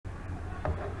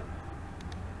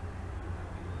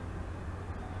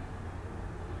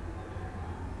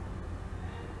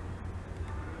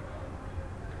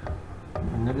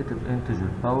negative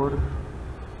integer power.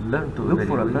 Learn to Look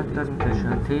for a evaluate pattern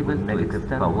expression in the table to negative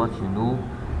extend powers. what you know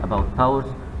about powers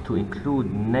to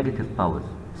include negative powers.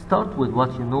 Start with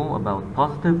what you know about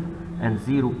positive and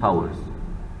zero powers.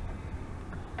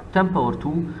 10 power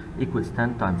 2 equals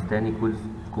 10 times 10 equals,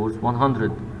 of course,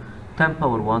 100. 10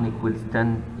 power 1 equals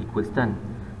 10 equals 10.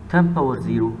 10 power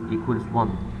 0 equals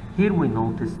 1. Here we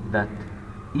notice that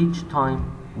each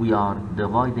time we are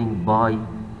dividing by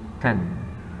 10.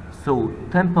 So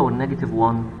 10 power negative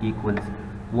 1 equals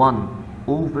 1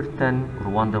 over 10, or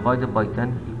 1 divided by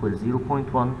 10 equals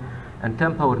 0.1, and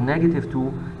 10 power negative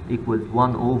 2 equals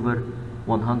 1 over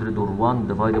 100, or 1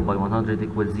 divided by 100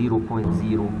 equals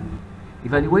 0.0.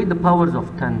 Evaluate the powers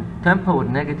of 10. 10 power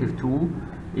negative 2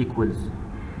 equals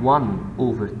 1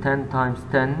 over 10 times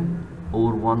 10,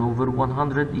 or 1 over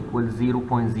 100 equals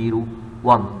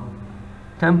 0.01.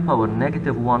 10 power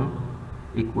negative 1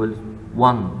 equals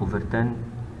 1 over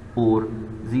 10, or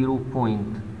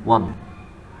 0.1.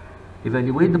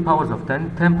 Evaluate the powers of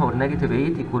 10. 10 power negative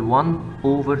 8 equals 1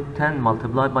 over 10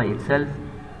 multiplied by itself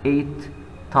 8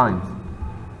 times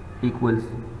equals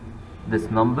this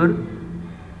number.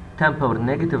 10 power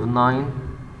negative 9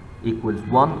 equals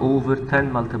 1 over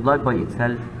 10 multiplied by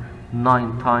itself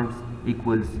 9 times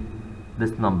equals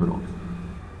this number also.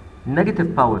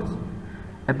 Negative powers.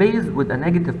 A base with a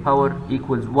negative power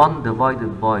equals 1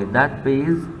 divided by that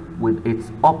base with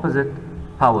its opposite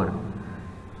power.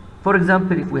 For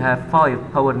example, if we have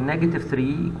 5 power negative 3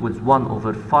 equals 1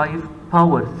 over 5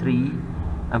 power 3,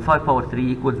 and 5 power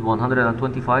 3 equals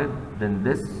 125, then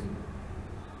this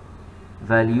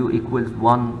value equals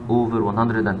 1 over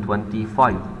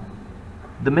 125.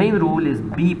 The main rule is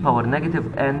b power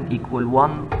negative n equal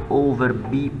 1 over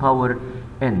b power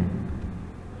n.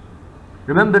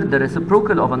 Remember, the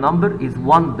reciprocal of a number is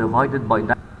 1 divided by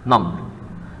that number.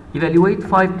 Evaluate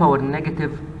 5 power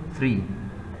negative 3.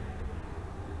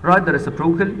 Write the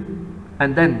reciprocal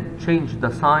and then change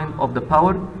the sign of the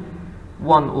power.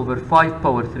 1 over 5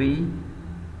 power 3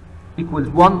 equals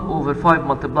 1 over 5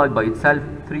 multiplied by itself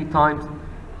 3 times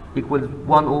equals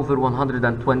 1 over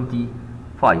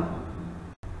 125.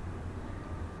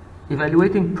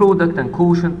 Evaluating product and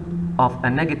quotient of a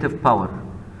negative power.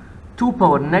 2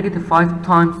 power negative 5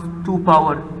 times 2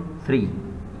 power 3.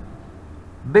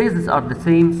 Bases are the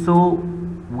same, so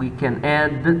we can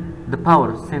add the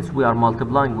power. Since we are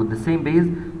multiplying with the same base,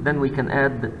 then we can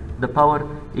add the power.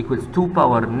 Equals 2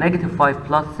 power negative 5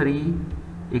 plus 3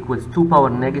 equals 2 power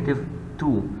negative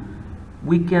 2.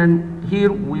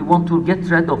 Here we want to get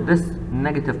rid of this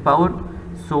negative power,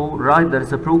 so write the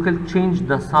reciprocal, change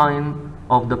the sign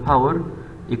of the power,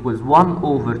 equals 1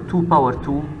 over 2 power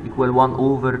 2 equal 1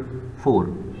 over 4.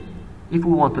 If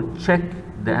we want to check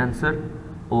the answer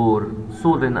or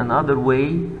solve in another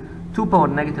way, 2 power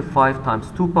negative 5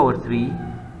 times 2 power 3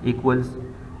 equals,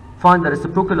 find the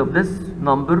reciprocal of this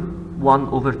number, 1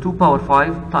 over 2 power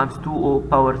 5 times 2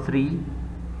 power 3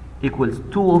 equals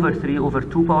 2 over 3 over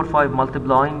 2 power 5,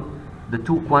 multiplying the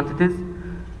two quantities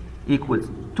equals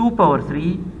 2 power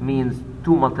 3 means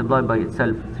 2 multiplied by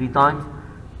itself 3 times,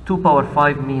 2 power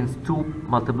 5 means 2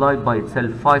 multiplied by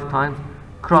itself 5 times,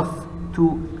 cross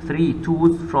 3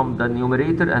 2's from the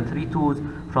numerator and 3 2's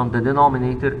from the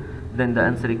denominator, then the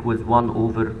answer equals 1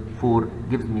 over 4,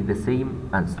 gives me the same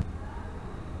answer.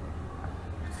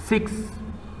 6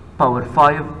 power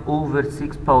 5 over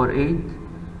 6 power 8,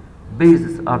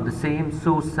 bases are the same,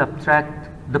 so subtract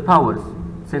the powers.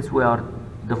 Since we are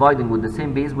dividing with the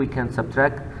same base, we can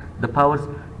subtract the powers.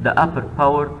 The upper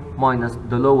power minus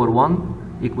the lower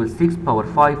one equals 6 power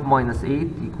 5 minus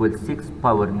 8 equals 6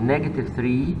 power negative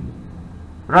 3.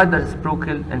 Write the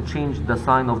reciprocal and change the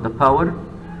sign of the power,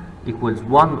 equals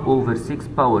 1 over 6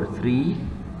 power 3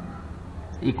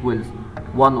 equals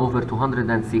 1 over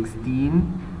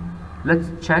 216. Let's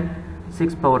check.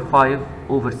 6 power 5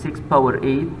 over 6 power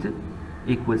 8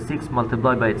 equals 6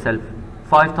 multiplied by itself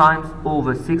 5 times,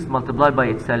 over 6 multiplied by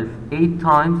itself 8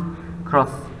 times,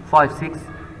 cross 5 6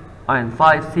 and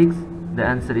 5 6, the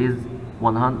answer is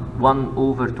 1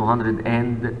 over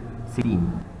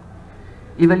 216.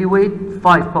 Evaluate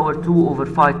 5 power 2 over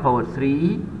 5 power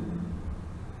 3.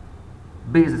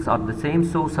 Bases are the same,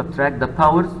 so subtract the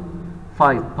powers.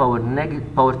 5 power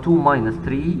 2 minus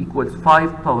 3 equals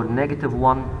 5 power negative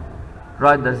 1.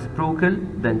 Write the reciprocal,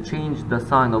 then change the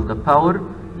sign of the power,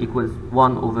 equals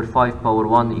 1 over 5 power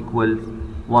 1 equals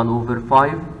 1 over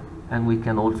 5, and we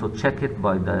can also check it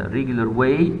by the regular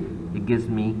way. It gives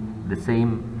me the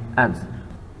same answer.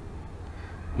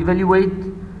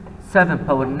 Evaluate 7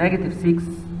 power negative 6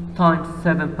 times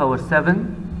 7 power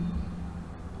 7.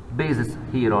 Bases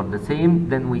here are the same,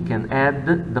 then we can add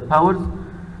the powers.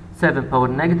 7 power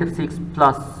negative 6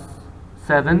 plus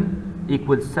 7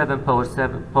 equals 7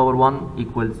 power 1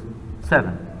 equals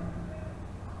 7.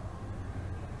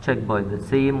 Check by the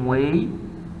same way.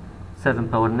 7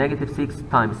 power negative 6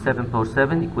 times 7 power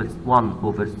 7 equals 1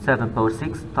 over 7 power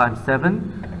 6 times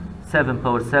 7. 7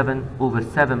 power 7 over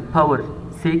 7 power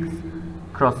 6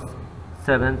 cross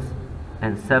 7s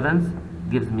and 7s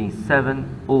gives me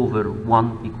 7 over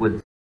 1 equals